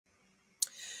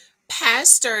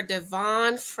Pastor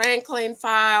Devon Franklin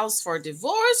files for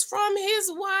divorce from his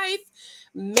wife,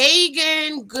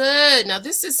 Meagan. Good. Now,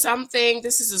 this is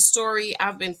a story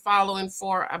I've been following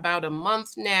for about a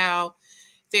month now.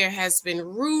 There has been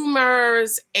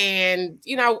rumors, and,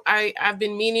 I've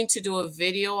been meaning to do a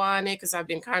video on it because I've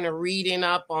been kind of reading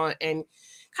up on and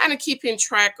kind of keeping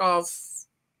track of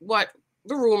what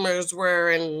the rumors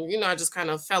were. And, I just kind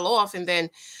of fell off. And then,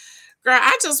 girl,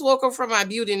 I just woke up from my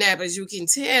beauty nap, as you can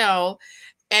tell.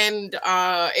 And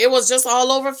it was just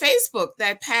all over Facebook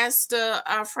that Pastor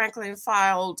Franklin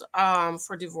filed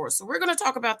for divorce. So we're going to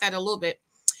talk about that a little bit.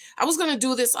 I was going to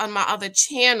do this on my other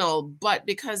channel, but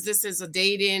because this is a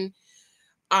dating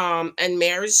and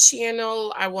marriage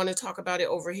channel, I want to talk about it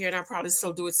over here. And I'll probably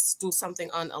still do something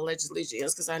on allegedly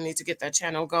Janice because I need to get that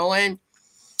channel going.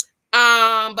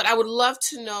 But I would love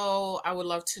to know.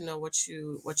 What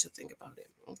you think about it.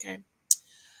 Okay.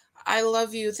 I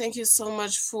love you. Thank you so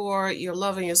much for your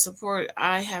love and your support.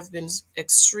 I have been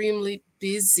extremely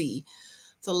busy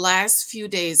the last few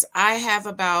days. I have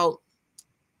about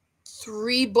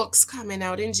 3 books coming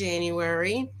out in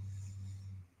January.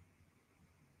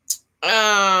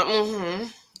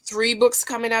 3 books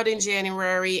coming out in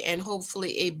January, and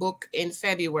hopefully a book in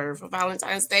February for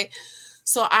Valentine's Day.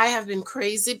 So I have been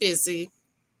crazy busy.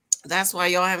 That's why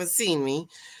y'all haven't seen me.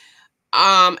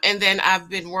 And then I've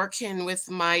been working with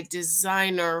my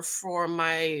designer for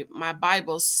my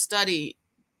Bible study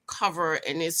cover,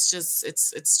 and it's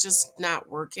just not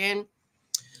working.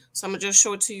 So I'm gonna just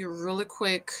show it to you really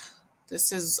quick.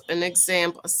 This is a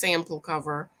sample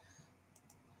cover.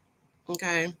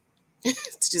 Okay.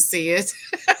 Did you see it?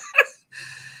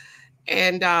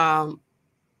 And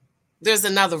there's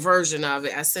another version of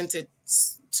it. I sent it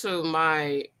to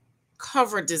my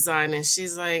cover designer, and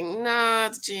she's like, nah,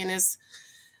 Janice,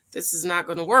 this is not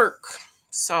going to work.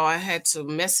 So I had to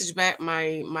message back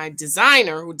my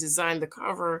designer who designed the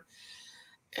cover,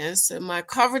 and said, my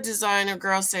cover designer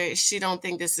girl said she don't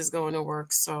think this is going to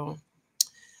work. So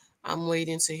I'm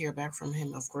waiting to hear back from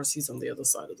him. Of course, he's on the other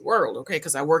side of the world, okay?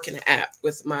 Because I work in an app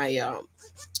with my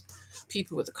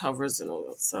people with the covers and all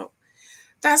that. So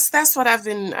that's what I've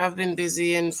been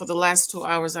busy. And for the last 2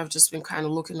 hours, I've just been kind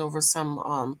of looking over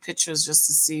some pictures just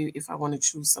to see if I want to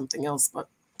choose something else. But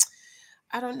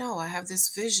I don't know. I have this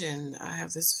vision.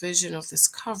 of this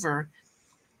cover,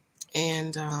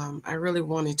 and I really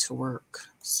want it to work.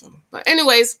 So, but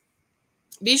anyways,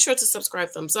 be sure to subscribe,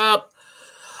 thumbs up.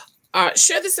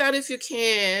 Share this out if you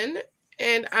can.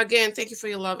 And again, thank you for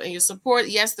your love and your support.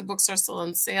 Yes, the books are still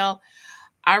on sale.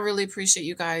 I really appreciate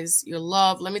you guys, your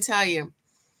love. Let me tell you,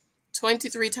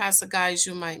 23 Types of Guys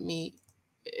You Might Meet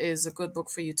is a good book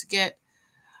for you to get.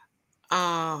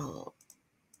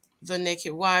 The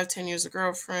Naked Wife, 10 Years a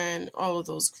Girlfriend, all of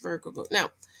those very good books.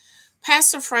 Now,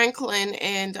 Pastor Franklin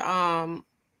and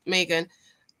Meagan,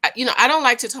 I don't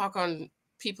like to talk on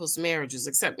people's marriages,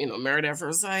 except, Married at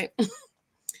First Sight.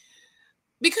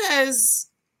 Because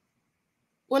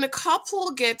when a couple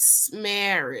gets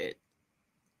married,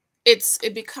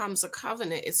 it becomes a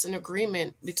covenant. It's an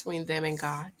agreement between them and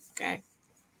God. Okay.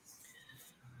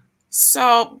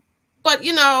 So, but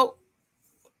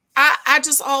I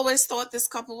just always thought this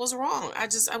couple was wrong. I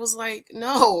was like,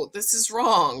 no, this is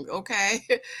wrong. Okay.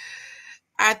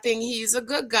 I think he's a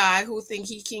good guy who think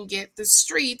he can get the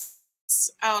streets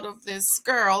out of this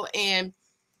girl, and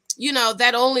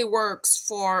that only works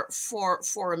for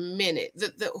a minute.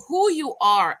 The who you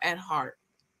are at heart,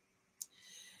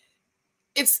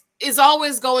 is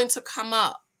always going to come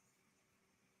up.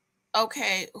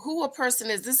 Okay, who a person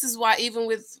is. This is why even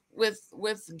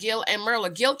with Gil and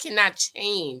MYRLA, Gil cannot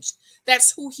change.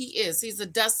 That's who he is. He's a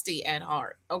Dusty at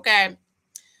heart. Okay.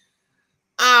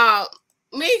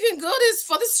 Meagan Good is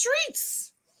for the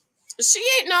streets. She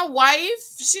ain't no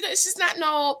wife. She's not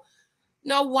no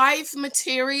wife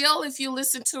material. If you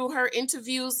listen to her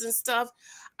interviews and stuff,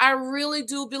 I really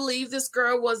do believe this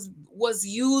girl was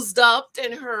used up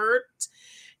and hurt.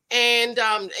 And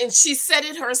she said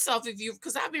it herself,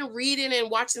 because I've been reading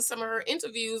and watching some of her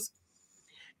interviews,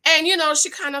 and she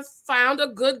kind of found a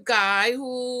good guy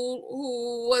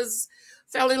who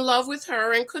fell in love with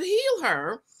her and could heal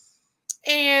her,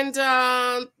 and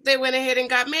they went ahead and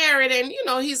got married, and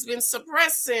he's been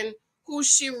suppressing who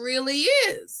she really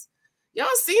is. Y'all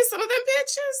seen some of them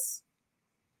pictures?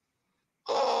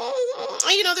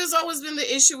 And, there's always been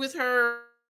the issue with her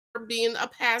being a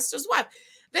pastor's wife.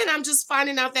 Then I'm just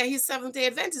finding out that he's Seventh-day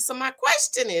Adventist. So my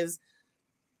question is,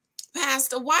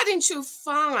 Pastor, why didn't you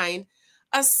find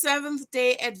a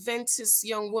Seventh-day Adventist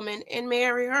young woman and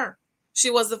marry her? She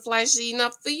wasn't flashy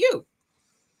enough for you.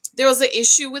 there was an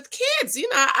issue with kids. You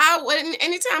know,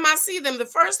 anytime I see them, the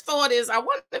first thought is, I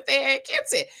wonder if they had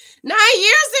kids yet. 9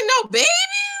 years and no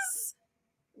babies?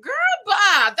 Girl,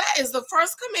 bye. That is the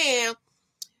first command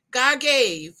God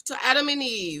gave to Adam and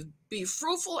Eve. Be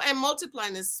fruitful and multiply,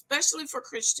 and especially for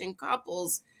Christian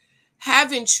couples,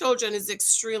 having children is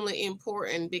extremely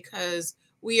important because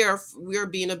we are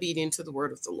being obedient to the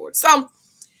word of the Lord. So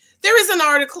there is an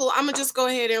article. I'm gonna just go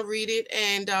ahead and read it,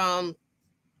 and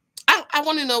I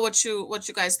want to know what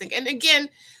you guys think. And again,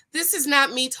 this is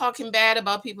not me talking bad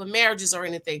about people's marriages or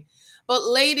anything, but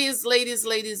ladies,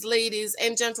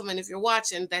 and gentlemen, if you're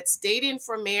watching, that's dating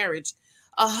for marriage.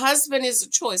 A husband is a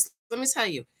choice. Let me tell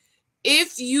you,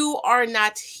 if you are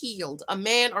not healed, a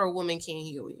man or a woman can't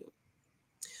heal you.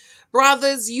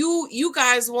 Brothers, you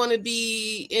guys want to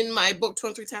be in my book,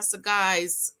 23 Tests of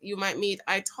Guys You Might Meet.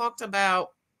 I talked about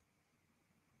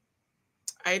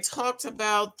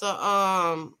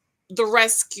the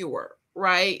rescuer,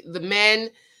 right? The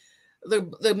men,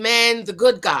 the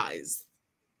good guys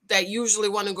that usually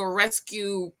want to go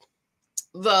rescue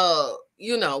the,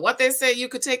 you know, what they say, you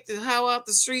could take the hoe out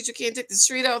the street, you can't take the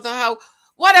street out the hoe,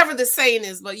 whatever the saying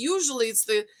is, but usually it's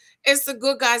the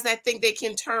good guys that think they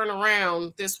can turn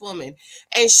around this woman.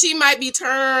 And she might be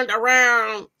turned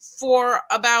around for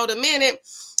about a minute,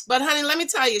 but honey, let me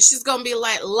tell you, she's gonna be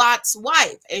like Lot's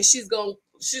wife, and she's gonna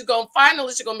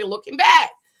finally be looking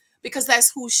back, because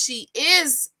that's who she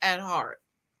is at heart.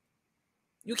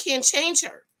 You can't change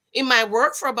her. It might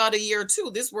work for about a year or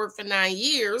two. This worked for 9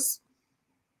 years.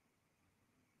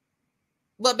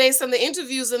 But based on the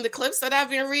interviews and the clips that I've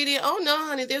been reading, oh no,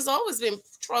 honey, there's always been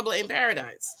trouble in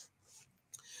paradise.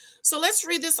 So let's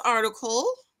read this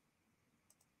article.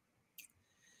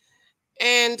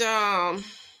 And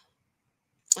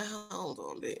hold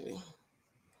on, baby.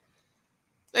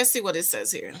 Let's see what it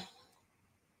says here.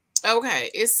 Okay,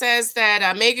 it says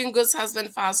that Meagan Good's husband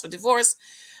files for divorce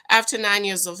after 9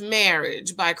 years of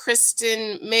marriage, by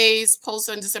Kristen Mays,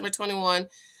 posted on December 21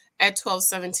 at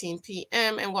 12:17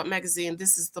 p.m. And what magazine?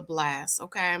 This is The Blast,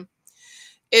 okay?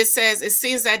 It says, it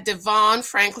seems that Devon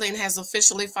Franklin has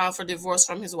officially filed for divorce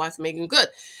from his wife, Meagan Good.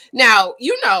 Now,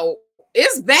 you know,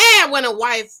 it's bad when a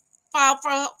wife files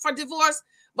for divorce,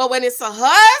 but when it's a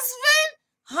husband,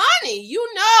 honey, you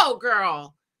know,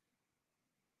 girl,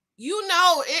 you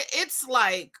know, it's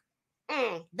like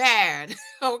bad,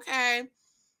 okay?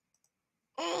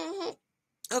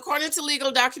 According to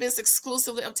legal documents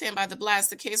exclusively obtained by The Blast,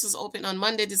 the case was opened on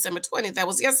Monday, December 20th. That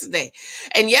was yesterday.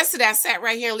 And yesterday, I sat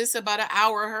right here and listened about an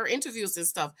hour of her interviews and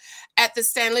stuff at the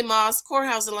Stanley Moss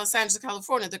Courthouse in Los Angeles,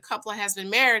 California. The couple has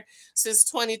been married since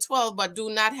 2012, but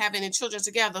do not have any children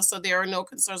together, so there are no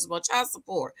concerns about child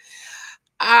support.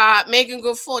 Meagan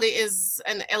Good 40 is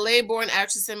an LA-born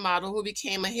actress and model who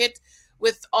became a hit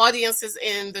with audiences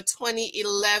in the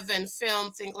 2011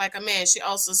 film Think Like a Man. She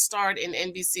also starred in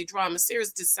NBC drama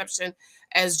series Deception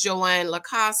as Joanne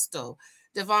LaCosto.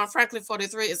 Devon Franklin,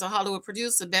 43, is a Hollywood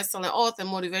producer, best-selling author, and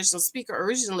motivational speaker,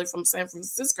 originally from San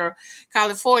Francisco,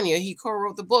 California. He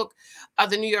co-wrote the book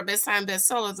of the New York best-selling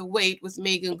bestseller, The Wait, with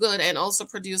Meagan Good, and also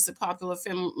produced the popular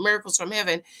film Miracles from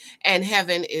Heaven and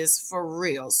Heaven is for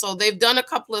Real. So they've done a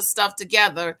couple of stuff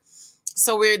together.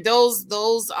 So we're those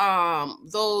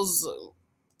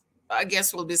I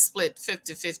guess will be split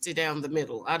 50-50 down the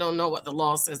middle. I don't know what the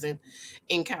law says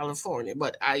in California,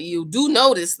 but you do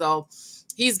notice though,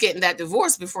 he's getting that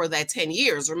divorce before that 10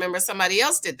 years. Remember, somebody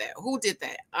else did that. Who did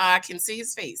that? I can see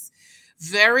his face.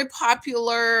 Very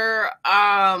popular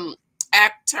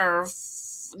actor,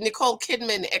 Nicole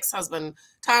Kidman ex-husband,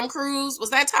 Tom Cruise. Was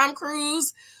that Tom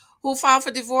Cruise who filed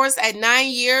for divorce at 9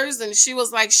 years? And she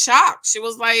was like shocked. She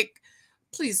was like,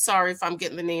 please, sorry if I'm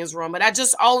getting the names wrong, but I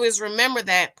just always remember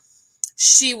that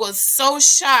she was so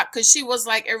shocked because she was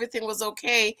like, everything was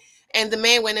okay. And the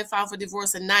man went and filed for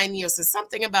divorce in 9 years. So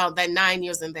something about that 9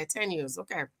 years and that 10 years.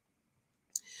 Okay.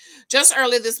 Just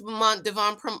earlier this month,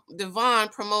 Devon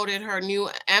promoted her new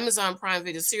Amazon Prime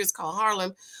Video series called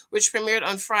Harlem, which premiered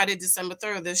on Friday, December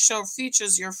 3rd. The show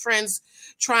features your friends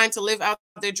trying to live out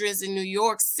their dreams in New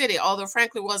York City. Although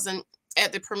Franklin wasn't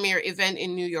at the premiere event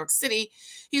in New York City,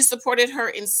 he supported her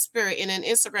in spirit. In an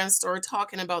Instagram story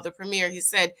talking about the premiere, he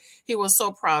said he was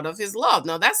so proud of his love.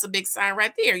 Now, that's a big sign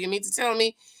right there. You mean to tell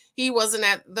me he wasn't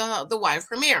at the wife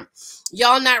premiere?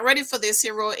 Y'all not ready for this,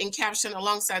 he wrote in caption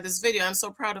alongside this video. I'm so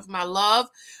proud of my love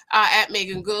at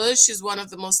Meagan Good. She's one of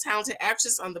the most talented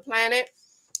actresses on the planet,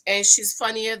 and she's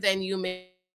funnier than you may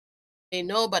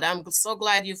know, but I'm so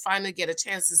glad you finally get a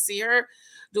chance to see her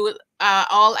do it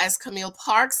all as Camille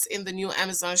Parks in the new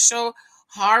Amazon show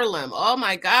Harlem. Oh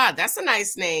my God, that's a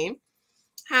nice name.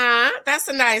 Huh? That's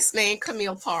a nice name,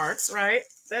 Camille Parks, right?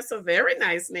 That's a very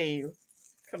nice name.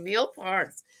 Camille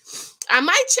Parks. I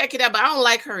might check it out, but I don't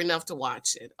like her enough to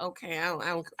watch it. Okay,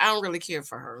 I don't really care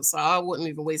for her, so I wouldn't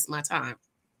even waste my time.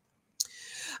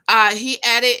 He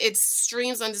added its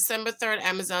streams on December 3rd.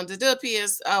 Amazon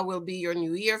Didupius will be your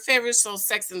new year favorite. So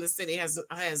Sex in the City has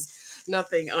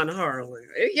nothing on Harlan.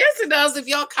 Yes, it does. If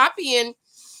y'all copying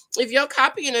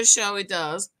a show, it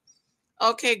does.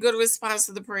 Okay, good response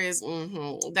to the praise.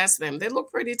 That's them. They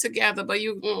look pretty together, but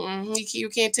you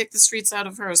can't take the streets out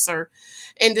of her, sir.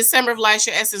 In December of last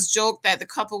year, Essence joked that the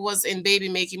couple was in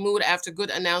baby-making mood after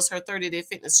Good announced her 30-day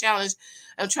fitness challenge.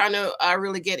 I'm trying to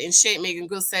really get in shape, Meagan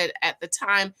Good said at the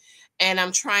time, and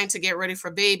I'm trying to get ready for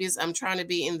babies. I'm trying to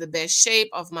be in the best shape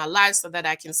of my life so that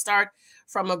I can start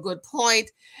from a good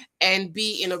point and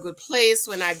be in a good place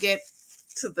when I get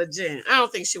to the gym. I don't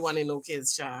think she wanted no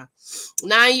kids, child.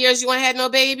 9 years you ain't had no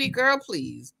baby, girl,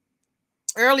 please.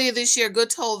 Earlier this year, Good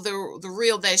told the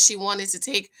Real that she wanted to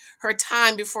take her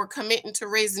time before committing to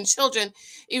raising children,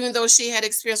 even though she had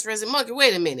experience raising monkey.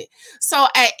 Wait a minute. So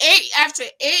after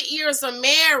 8 years of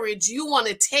marriage, you want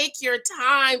to take your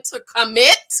time to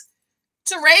commit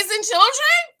to raising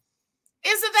children?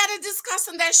 Isn't that a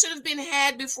discussion that should have been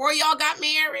had before y'all got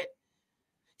married?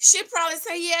 She'd probably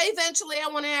say, yeah, eventually I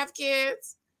want to have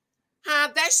kids.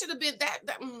 That should have been that.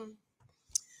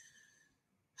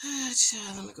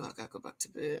 Child, let me go. I gotta go back to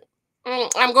bed.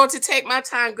 I'm going to take my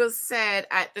time. Good said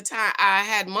at the time I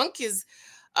had monkeys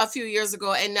a few years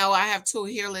ago, and now I have 2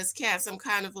 hairless cats. I'm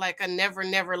kind of like a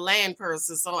never land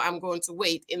person, so I'm going to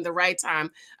wait in the right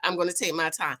time. I'm going to take my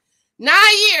time. 9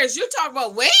 years. You talk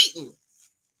about waiting.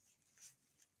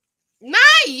 9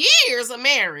 years of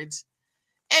marriage.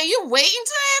 And you waiting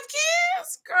to have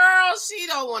kids? Girl, she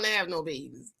don't want to have no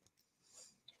babies.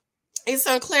 His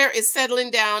son Claire is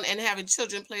settling down and having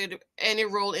children played any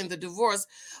role in the divorce,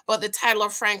 but the title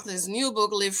of Franklin's new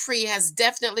book, Live Free, has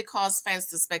definitely caused fans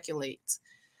to speculate.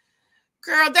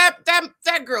 Girl, that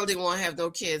girl didn't want to have no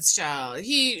kids, child.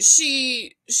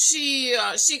 She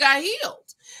got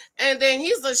healed. And then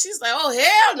she's like, oh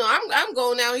hell no, I'm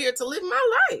going out here to live my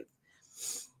life.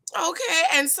 Okay,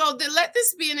 and so let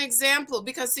this be an example,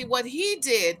 because see what he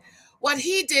did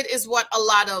is what a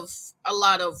lot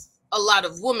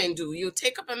of women do. You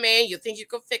take up a man, you think you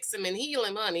can fix him and heal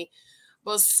him, honey,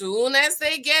 but soon as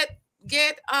they get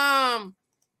on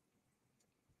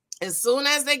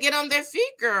their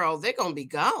feet, girl, they're gonna be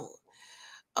gone.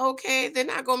 Okay, they're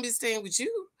not gonna be staying with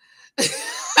you.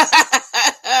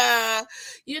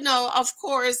 Of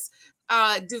course,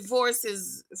 divorce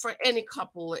is for any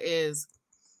couple is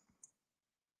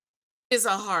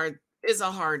a hard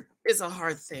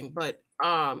thing, but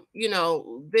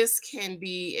this can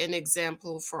be an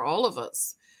example for all of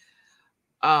us.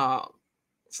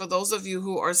 For those of you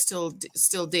who are still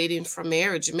dating for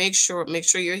marriage, make sure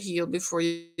you're healed before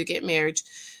you get married,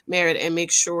 and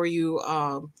make sure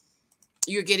you're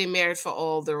getting married for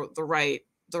all the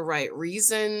right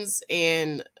reasons.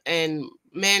 And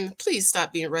men, please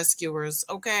stop being rescuers.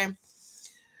 Okay,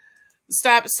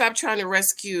 stop trying to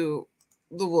rescue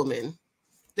the woman.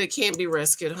 They can't be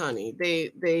rescued, honey.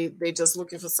 They just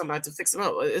looking for somebody to fix them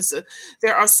up.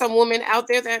 There are some women out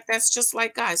there that's just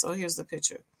like guys. Oh, here's the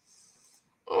picture.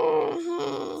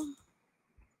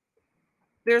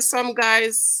 There's some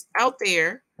guys out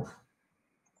there,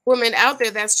 women out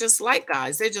there that's just like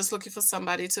guys. They're just looking for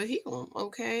somebody to heal them.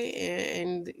 Okay,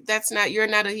 and you're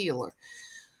not a healer.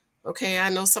 Okay, I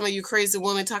know some of you crazy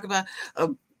women talk about.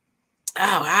 Oh,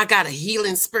 I got a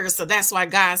healing spirit, so that's why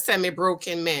God sent me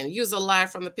broken men. Use a lie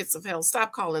from the pits of hell.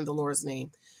 Stop calling the Lord's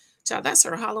name. Child, that's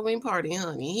her Halloween party,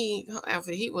 honey.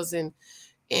 He was in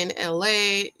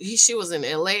LA. She was in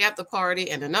LA at the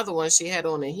party, and another one she had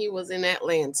on, and he was in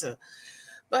Atlanta.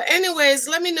 But anyways,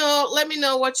 let me know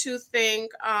what you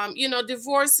think.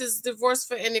 Divorce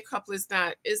for any couple is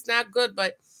not good,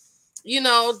 but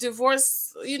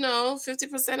divorce,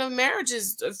 50% of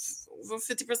marriages,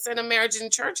 50% of marriage in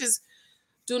churches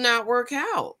do not work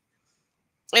out.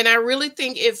 And I really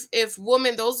think if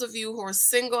women, those of you who are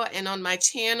single and on my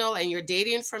channel and you're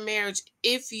dating for marriage,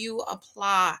 if you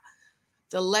apply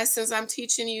the lessons I'm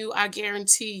teaching you, I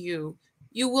guarantee you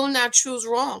will not choose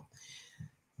wrong.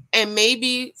 And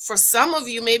maybe for some of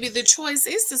you, maybe the choice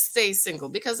is to stay single,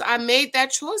 because I made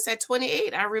that choice at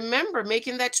 28. I remember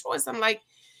making that choice. I'm like,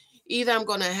 either I'm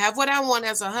going to have what I want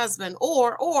as a husband,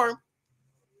 or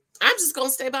I'm just going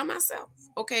to stay by myself.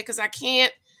 Okay. Cause I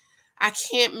can't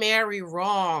marry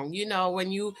wrong. When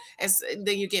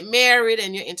then you get married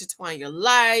and you intertwine your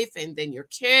life and then your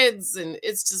kids, and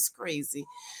it's just crazy.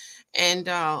 And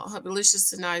Hubbilicious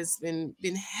tonight has been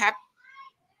happy.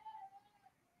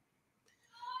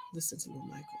 Listen to me,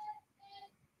 Michael.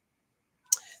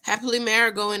 Happily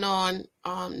married going on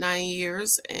 9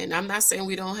 years. And I'm not saying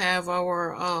we don't have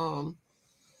our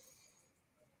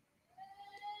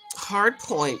hard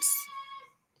points.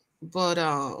 But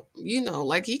you know,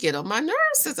 like he get on my nerves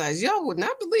sometimes. Y'all would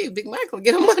not believe Big Michael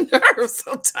get on my nerves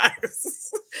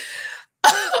sometimes.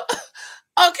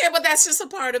 Okay, but that's just a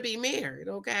part of being married,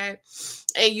 okay?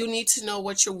 And you need to know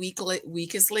what your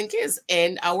weakest link is.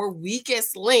 And our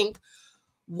weakest link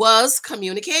was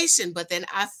communication, but then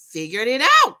I figured it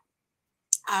out.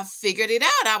 I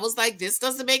was like, this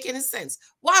doesn't make any sense.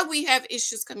 Why we have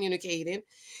issues communicating?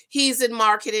 He's in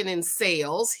marketing and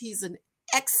sales. He's an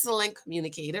excellent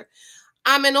communicator.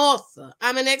 I'm an author.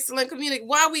 I'm an excellent communicator.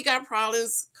 Why we got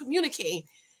problems communicating?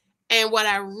 And what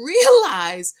I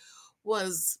realized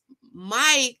was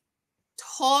Mike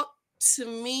talked to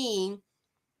me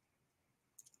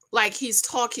like he's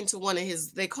talking to one of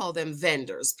his, they call them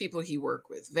vendors, people he work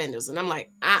with, vendors. And I'm like,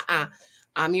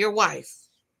 I'm your wife.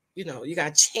 You know, you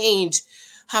got to change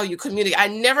how you communicate. I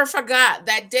never forgot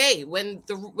that day when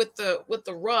with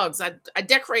the rugs. I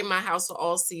decorate my house for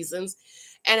all seasons,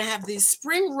 and I have these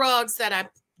spring rugs that I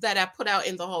put out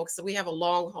in the hall. So we have a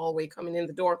long hallway coming in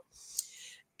the door,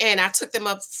 and I took them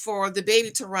up for the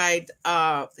baby to ride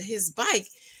his bike,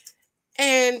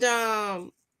 and I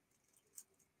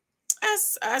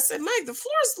said, Mike, the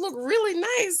floors look really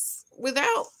nice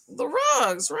without the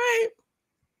rugs, right?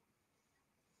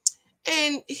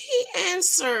 And he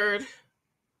answered,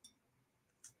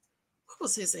 what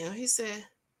was his answer? He said,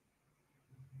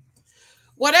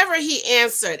 whatever he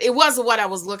answered, it wasn't what I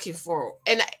was looking for.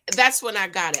 And that's when I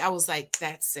got it. I was like,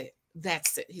 that's it.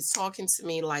 That's it. He's talking to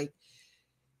me like,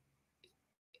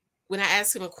 when I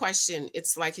ask him a question,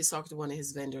 it's like he's talking to one of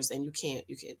his vendors, and you can't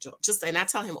just, and I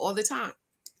tell him all the time,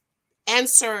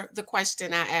 answer the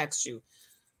question I asked you.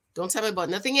 Don't tell me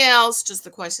about nothing else, just the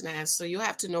question I asked. So you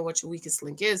have to know what your weakest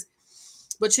link is.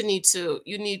 But you need to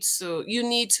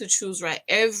choose right.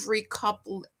 Every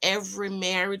couple, every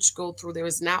marriage go through. There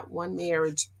is not one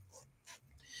marriage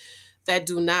that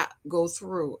do not go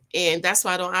through. And that's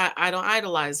why I don't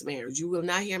idolize marriage. You will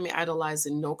not hear me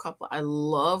idolizing no couple. I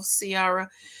love Ciara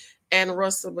and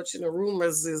Russell, but you know,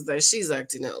 rumors is that she's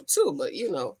acting out too. But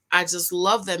you know, I just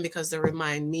love them because they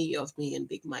remind me of me and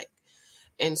Big Mike.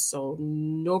 And so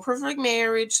no perfect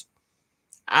marriage.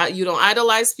 You don't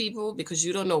idolize people because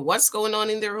you don't know what's going on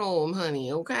in their home,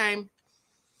 honey, okay?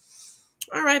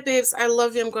 All right, babes, I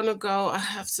love you. I'm going to go. I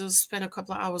have to spend a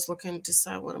couple of hours looking to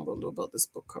decide what I'm going to do about this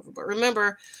book cover. But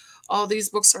remember, all these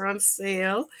books are on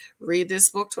sale. Read this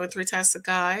book, 23 Tasks of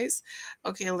Guys.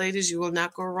 Okay, ladies, you will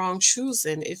not go wrong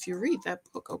choosing if you read that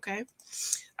book, okay?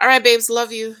 All right, babes,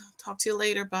 love you. Talk to you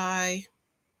later. Bye.